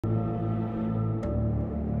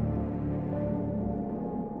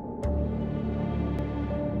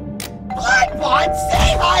on,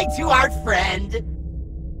 say hi to our friend.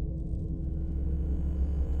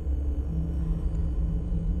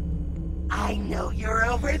 I know you're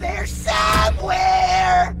over there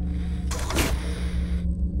somewhere.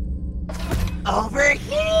 Over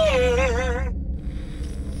here.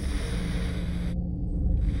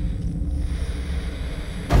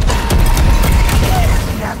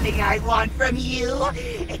 There's nothing I want from you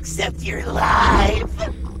except your life.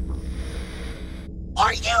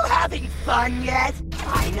 Are you having fun yet?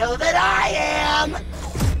 I know that I am.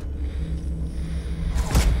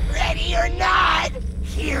 Ready or not,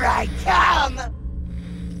 here I come.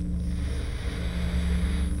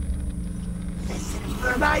 Listen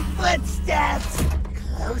for my footsteps.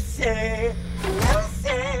 Closer,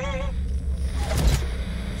 closer.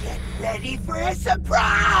 Get ready for a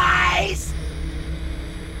surprise.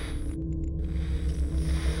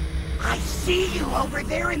 I see you over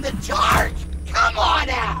there in the dark. Come on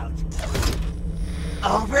out.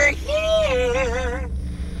 Over here.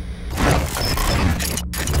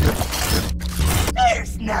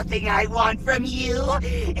 There's nothing I want from you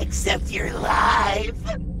except your life.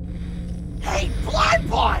 Hey,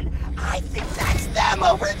 Bon, I think that's them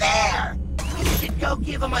over there. We should go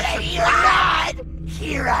give them a surprise.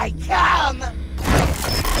 Here I come.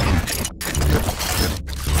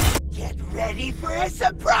 Get ready for a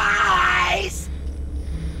surprise.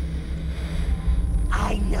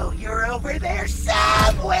 I know you're over there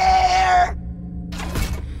somewhere.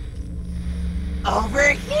 Over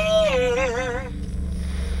here.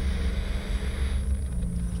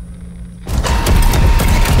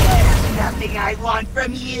 There's nothing I want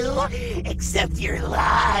from you except your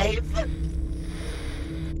life.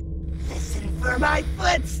 Listen for my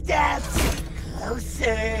footsteps.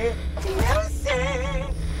 Closer, closer.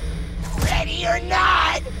 Ready or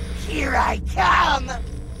not, here I come.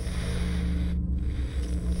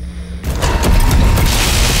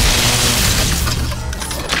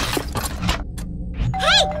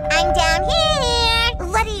 I'm down here!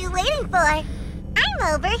 What are you waiting for? I'm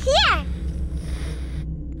over here!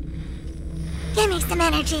 Give me some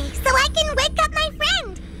energy so I can wake up my friends!